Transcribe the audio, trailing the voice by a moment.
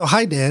Oh,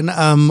 hi, Dan.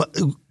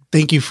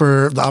 Thank you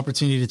for the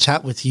opportunity to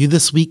chat with you.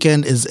 This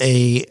weekend is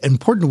a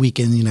important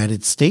weekend in the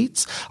United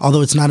States,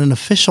 although it's not an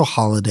official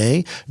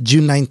holiday.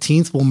 June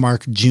 19th will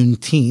mark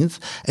Juneteenth.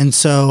 And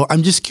so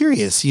I'm just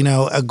curious,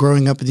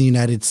 growing up in the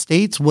United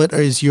States, what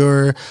is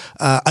your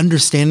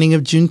understanding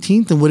of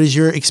Juneteenth, and what has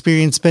your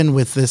experience been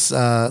with this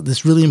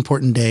really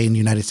important day in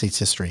United States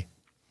history?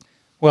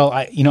 Well,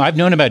 I've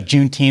known about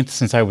Juneteenth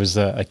since I was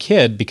a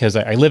kid because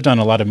I lived on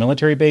a lot of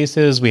military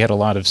bases. We had a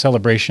lot of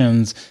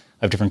celebrations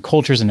of different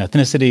cultures and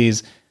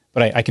ethnicities.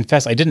 But I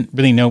confess I didn't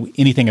really know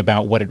anything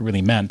about what it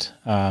really meant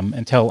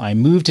until I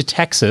moved to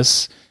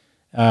Texas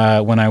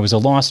when I was a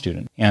law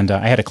student. And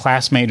I had a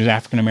classmate who was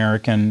African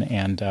American,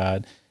 and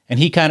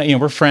he kind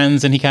of, we're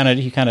friends, and he kind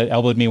of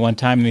elbowed me one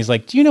time, and he's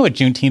like, "Do you know what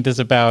Juneteenth is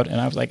about?" And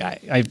I was like,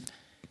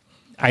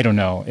 I don't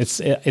know.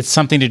 It's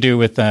something to do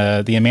with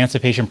the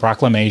Emancipation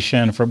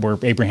Proclamation from where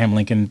Abraham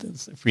Lincoln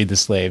freed the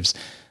slaves.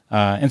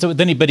 And so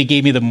then he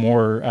gave me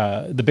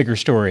the bigger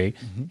story.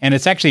 Mm-hmm. And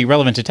it's actually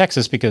relevant to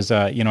Texas because,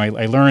 I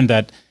learned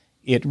that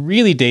it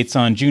really dates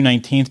on June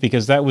 19th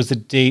because that was the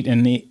date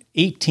in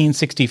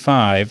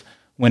 1865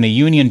 when a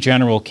Union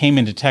general came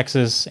into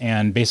Texas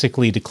and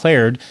basically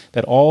declared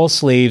that all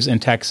slaves in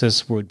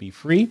Texas would be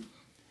free.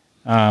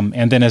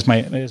 And then as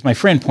my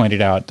friend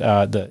pointed out,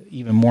 the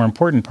even more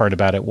important part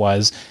about it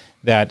was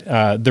that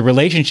the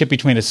relationship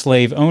between a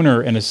slave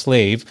owner and a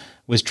slave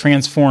was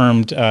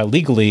transformed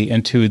legally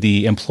into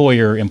the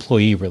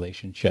employer-employee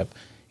relationship.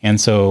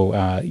 And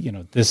so,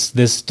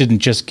 this didn't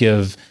just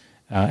give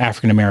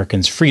African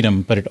Americans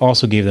freedom, but it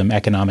also gave them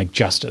economic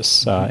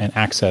justice and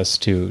access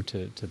to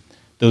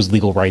those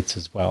legal rights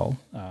as well.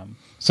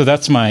 So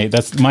that's my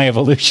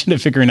evolution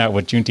of figuring out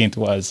what Juneteenth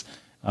was,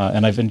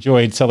 and I've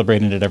enjoyed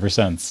celebrating it ever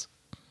since.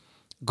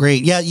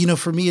 Great. Yeah.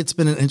 For me, it's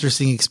been an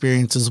interesting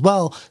experience as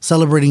well,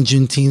 celebrating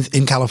Juneteenth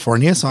in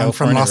California. So I'm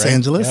from Los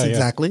Angeles. Yeah,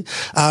 exactly.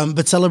 Yeah.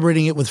 But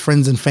celebrating it with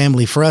friends and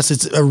family. For us,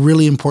 it's a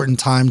really important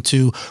time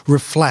to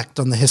reflect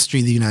on the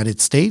history of the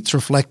United States,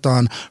 reflect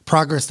on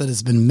progress that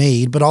has been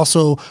made, but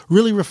also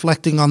really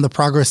reflecting on the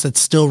progress that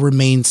still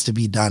remains to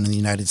be done in the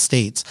United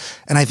States.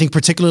 And I think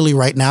particularly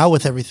right now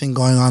with everything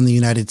going on in the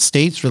United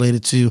States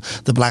related to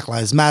the Black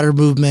Lives Matter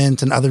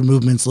movement and other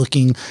movements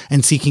looking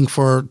and seeking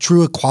for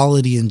true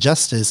equality and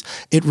justice,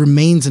 it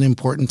remains an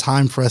important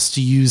time for us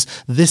to use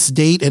this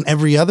date and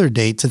every other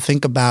date to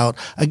think about,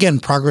 again,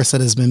 progress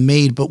that has been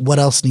made, but what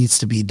else needs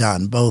to be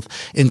done, both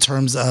in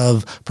terms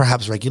of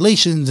perhaps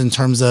regulations, in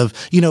terms of,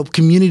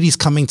 communities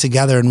coming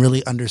together and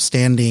really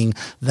understanding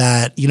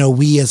that,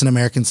 we as an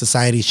American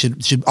society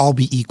should all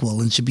be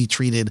equal and should be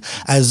treated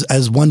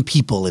as one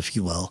people, if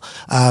you will.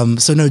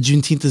 So no,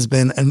 Juneteenth has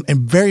been a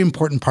very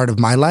important part of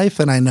my life,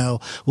 and I know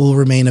will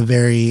remain a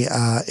very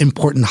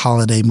important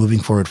holiday moving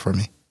forward for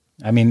me.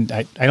 I mean,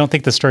 I don't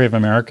think the story of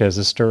America is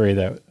a story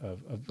of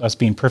us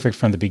being perfect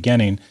from the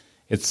beginning.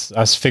 It's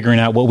us figuring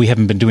out what we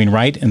haven't been doing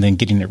right and then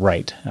getting it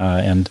right.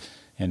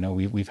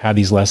 We've had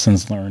these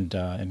lessons learned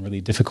in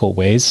really difficult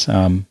ways,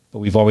 but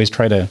we've always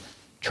tried to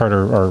chart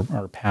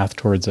our path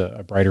towards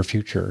a brighter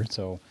future.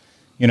 So,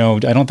 I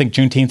don't think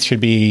Juneteenth should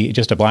be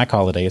just a black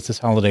holiday. It's this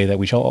holiday that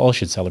we all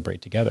should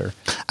celebrate together.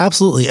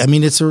 Absolutely. I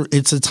mean, it's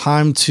a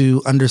time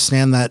to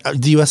understand that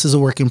the U.S. is a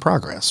work in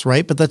progress,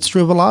 right? But that's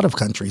true of a lot of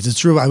countries. It's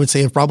true, I would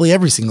say, of probably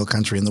every single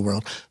country in the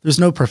world. There's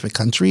no perfect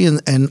country,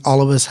 and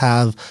all of us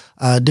have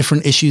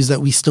different issues that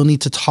we still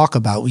need to talk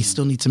about. We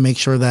still need to make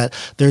sure that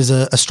there's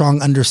a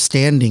strong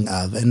understanding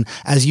of. And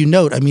as you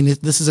note, I mean,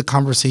 this is a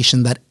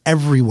conversation that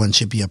everyone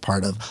should be a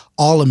part of.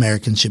 All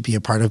Americans should be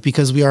a part of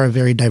because we are a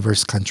very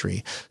diverse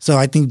country. So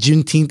I think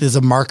Juneteenth is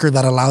a marker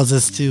that allows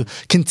us to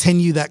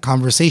continue that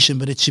conversation,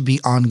 but it should be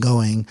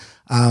ongoing.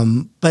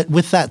 But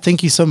with that,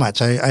 thank you so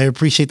much. I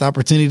appreciate the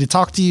opportunity to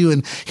talk to you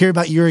and hear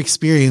about your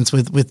experience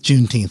with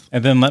Juneteenth.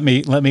 And then let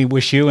me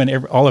wish you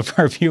and all of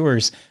our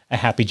viewers a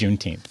happy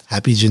Juneteenth.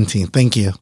 Happy Juneteenth. Thank you.